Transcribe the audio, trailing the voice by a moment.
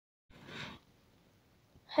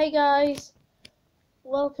Hey guys,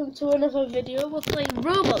 welcome to another video. We're playing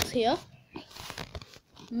Roblox here.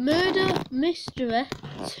 Murder Mystery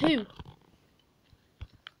 2.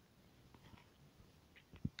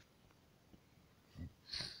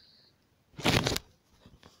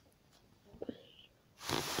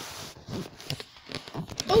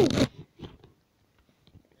 Oh!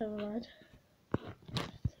 Never mind.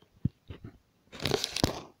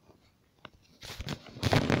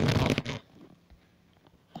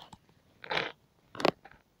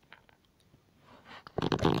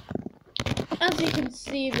 As you can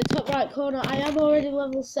see in the top right corner, I am already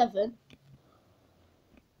level 7.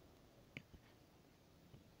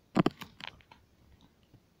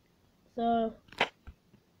 So,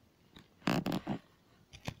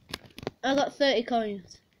 I got 30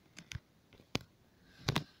 coins.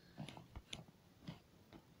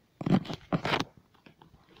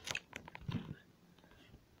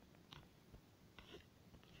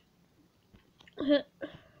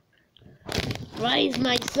 Rise,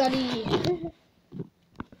 my sonny!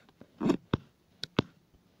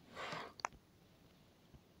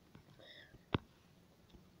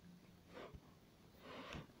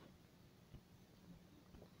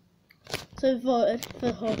 So voted for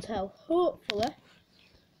the hotel. Hopefully,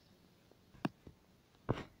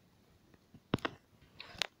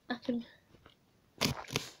 I can.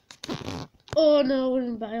 Oh no, we're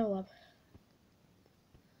in Biolab.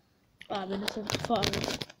 Oh, I'm innocent.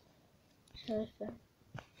 Sheriff then.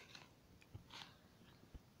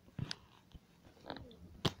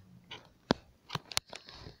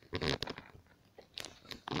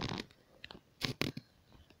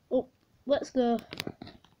 Oh, let's go.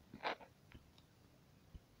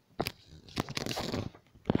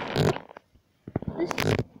 This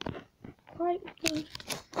is quite good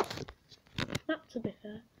map, to be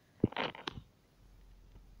fair.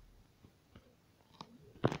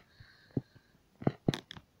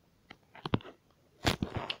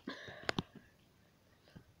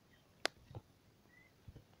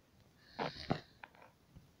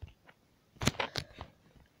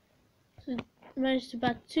 So managed to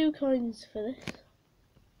bag 2 coins for this.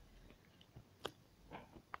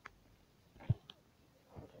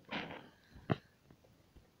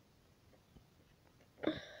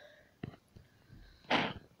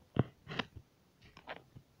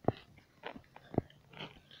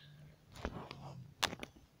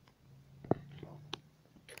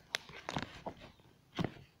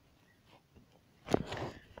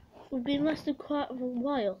 We've been lasting quite a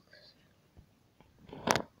while.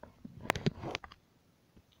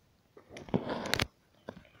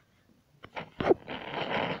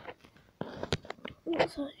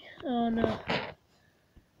 What's that? Oh no.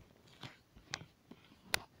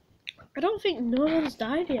 I don't think no one's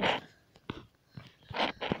died yet.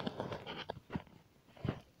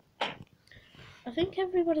 I think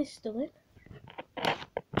everybody's still in.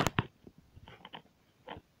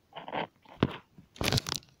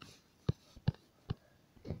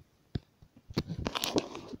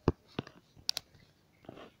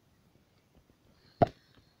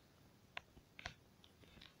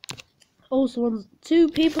 Oh, so 2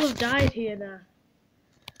 people have died here now.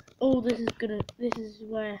 Oh, this is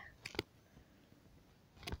where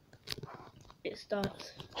it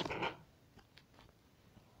starts.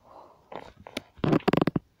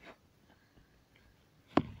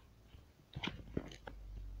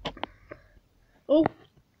 Oh.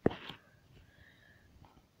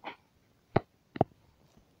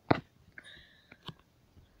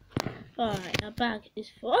 Alright, our bag is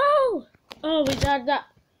full. Oh! Oh, we died that.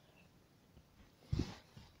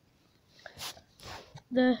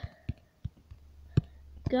 The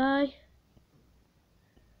guy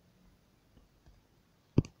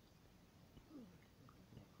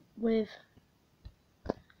with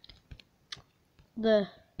the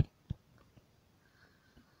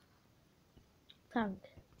tank.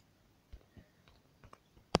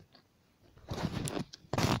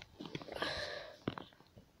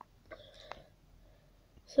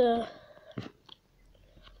 So,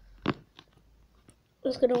 I'm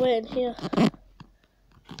just gonna wait in here.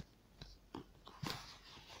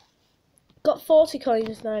 Got 40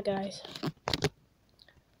 coins now, guys.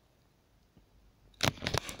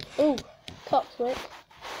 Oh, cops, wait.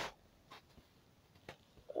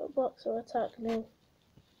 Roblox will attack me.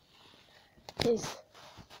 Is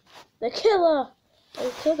the killer? Oh,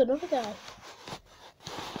 he killed another guy.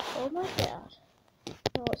 Oh my god.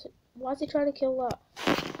 Oh, why is he trying to kill that?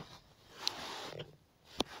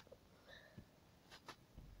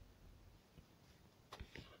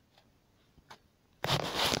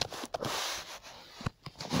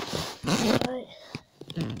 Right.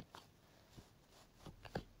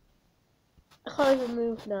 can't even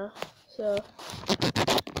move now. So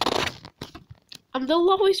I'm the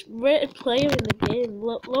lowest rated player in the game.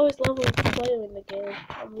 Lowest level player in the game.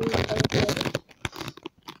 I'm really terrible.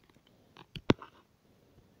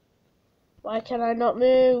 Why can I not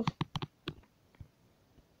move?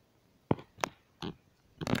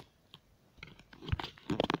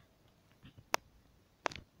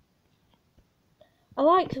 I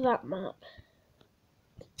like that map.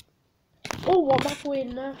 Oh, what map are we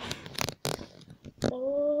in now?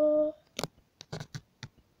 Oh.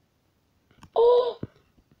 Oh!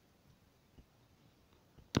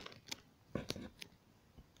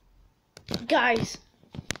 Guys.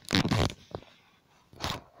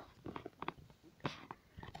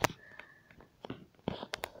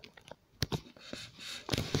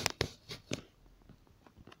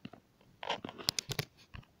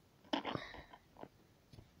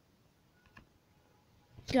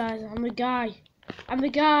 Guys, I'm the guy. I'm the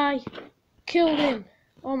guy. Killed him.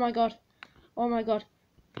 Oh my god. Oh my god.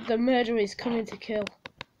 The murderer is coming to kill.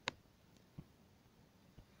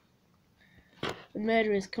 The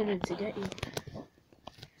murderer is coming to get you.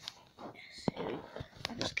 Yes,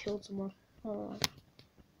 I just killed someone. Oh.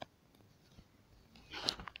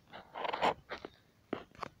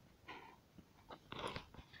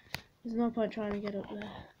 There's no point trying to get up there.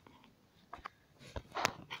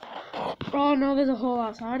 Oh no, there's a hole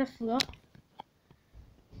outside, I forgot.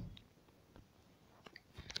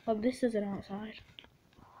 Oh, this isn't outside.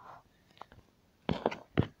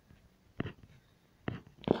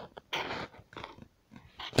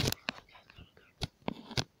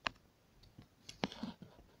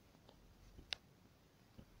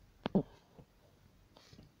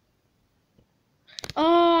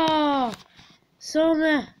 Oh!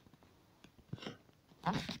 Summer!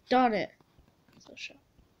 Darn it. So sharp.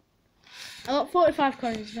 I got 45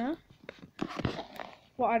 coins now.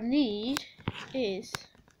 What I need is...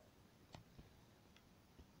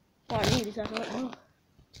 I don't know.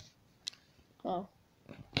 Oh.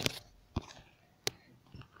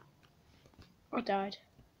 I died.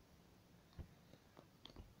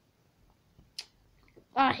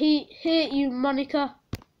 I hate you, Monica.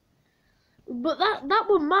 But that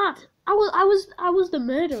was mad. I was the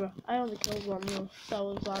murderer. I only killed one though, so I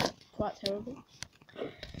was like quite terrible.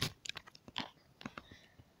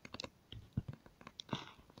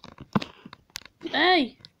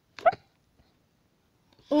 Hey!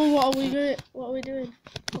 Oh, what are we doing? What are we doing?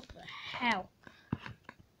 What the hell?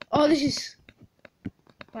 Oh, this is...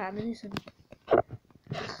 Wait, I'm innocent.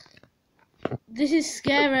 This is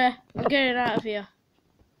scary. I'm getting out of here.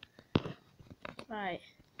 Right.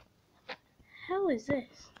 Hell is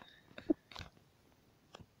this?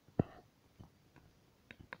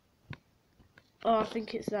 Oh, I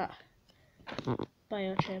think it's that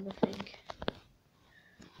biochamber thing.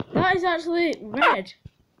 That is actually red.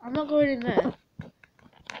 I'm not going in there.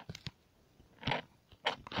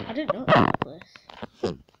 I didn't know that place.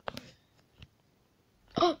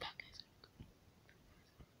 Oh, that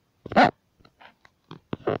guy's...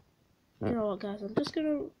 You know what, guys? I'm just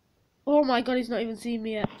gonna... Oh my god, he's not even seen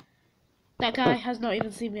me yet. That guy has not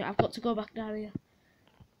even seen me. I've got to go back down here.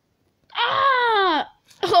 Ah!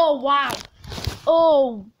 Oh, wow.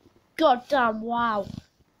 Oh, goddamn, wow.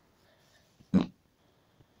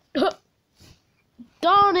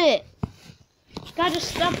 Darn it! Guy just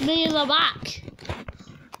stabbed me in the back.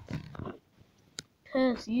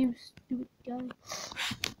 Curse you, stupid guy.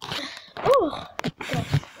 Oh, God.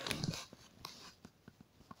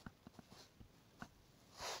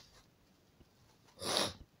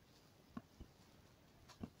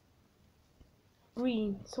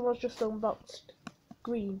 Green. Someone's just unboxed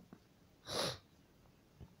green.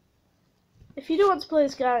 If you do want to play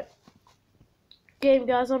this game,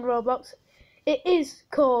 guys, on Roblox, it is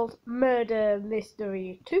called Murder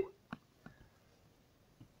Mystery 2.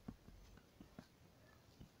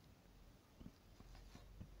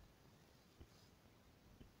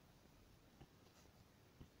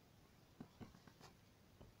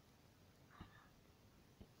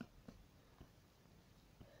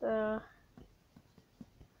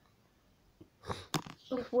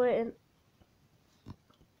 Just waiting.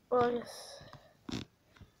 Oh, yes.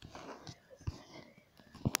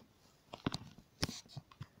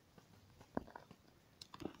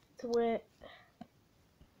 To wait.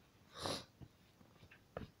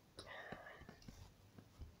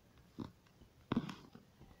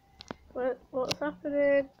 What's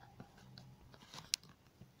happening?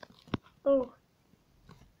 Oh.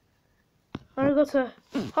 I gotta go to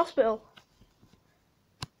hospital.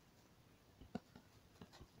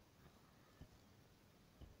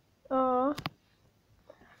 Oh.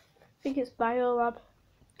 I think it's biolab,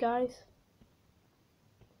 guys.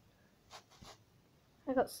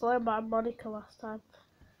 I got slammed by Monica last time.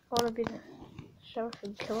 I want to be the sheriff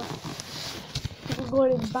and killer. I'm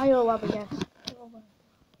going in biolab again. Oh my god.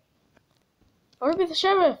 I want to be the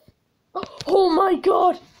sheriff. Oh my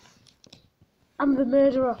god! I'm the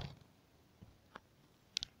murderer.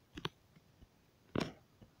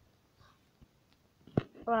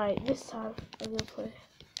 Right, this time I'm gonna play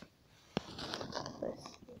this.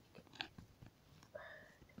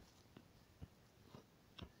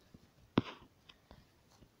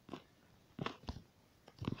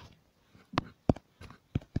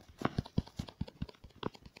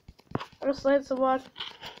 I just slayed someone.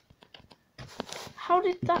 How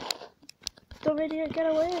did that dumb idiot get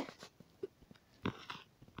away?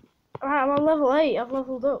 Alright, I'm on level 8. I've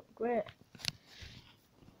leveled up. Great.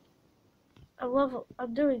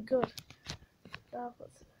 I'm doing good.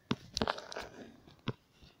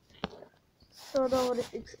 So nobody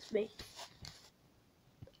thinks it's me.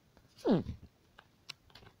 Let's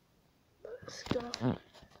go.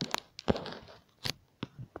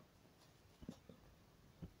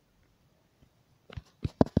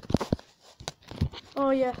 Oh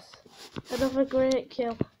yes, another great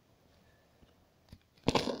kill.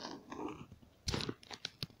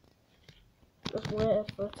 Just waiting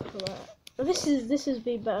for it to come out. But this has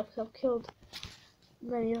been better because I've killed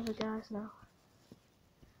many other guys now.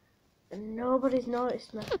 And nobody's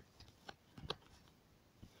noticed me.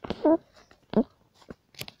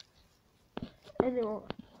 Anyone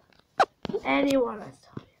I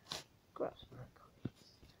tell you. Grabs my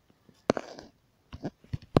coins.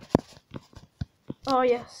 Oh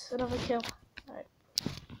yes, another kill. Right.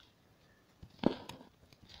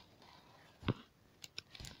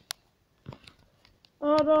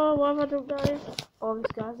 Oh no, why have I done that? Oh,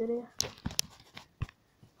 this guy's in here.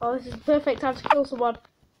 Oh, this is the perfect time to kill someone.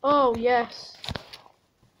 Oh yes.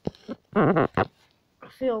 I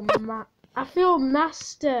feel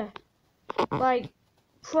nasty. Like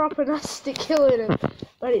proper nasty killing him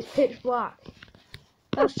when it's pitch black.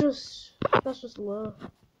 That's just low.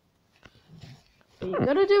 But you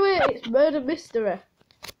gotta do it. It's murder mystery.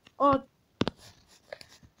 Oh,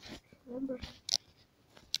 remember.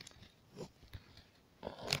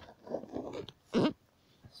 I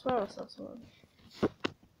swear I saw someone.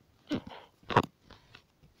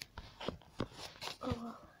 Oh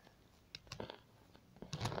well.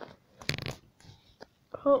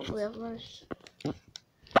 Hopefully I've managed to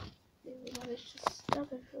stab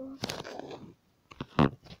everyone.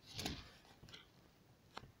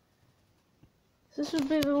 This will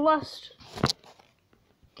be the last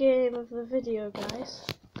game of the video, guys.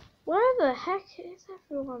 Where the heck is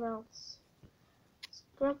everyone else? Let's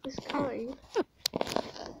grab this coin.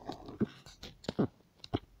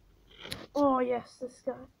 Oh yes, this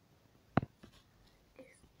guy.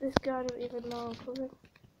 This guy don't even know I'm coming.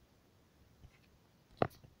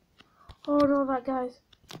 Oh no, that guy's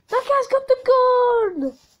got the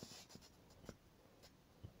gun!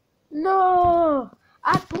 No!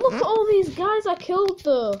 Look at all these guys I killed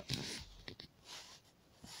though.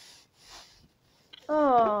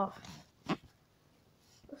 Oh.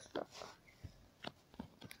 That's not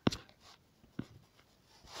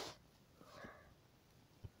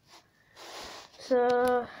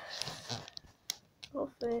so,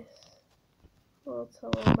 what's this?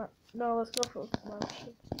 Hotel. No, let's go for the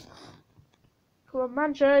mansion. Come on,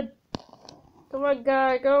 mansion! Come on,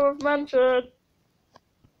 guy, go with mansion!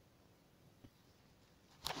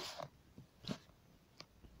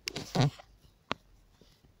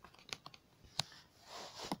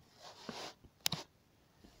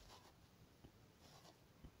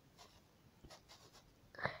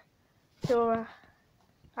 So,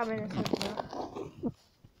 I'm innocent now.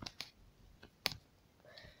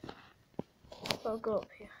 I'll go up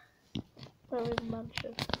here. Where is the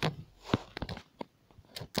mansion?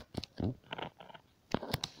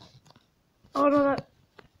 Oh no, that.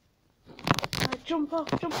 Jump off!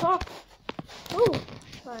 Oh,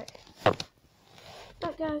 right.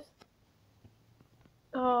 That guy's.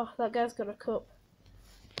 Oh, that guy's got a cup.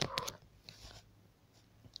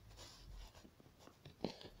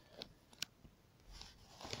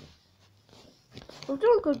 We're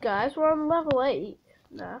doing good, guys. We're on level 8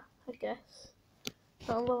 now, I guess.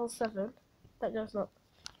 Not on level 7. That guy's not.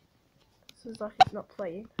 Seems like he's not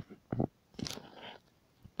playing.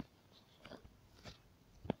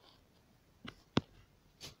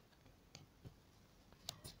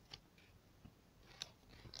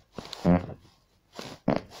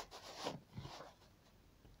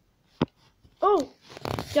 Oh,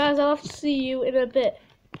 guys, I'll have to see you in a bit.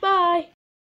 Bye.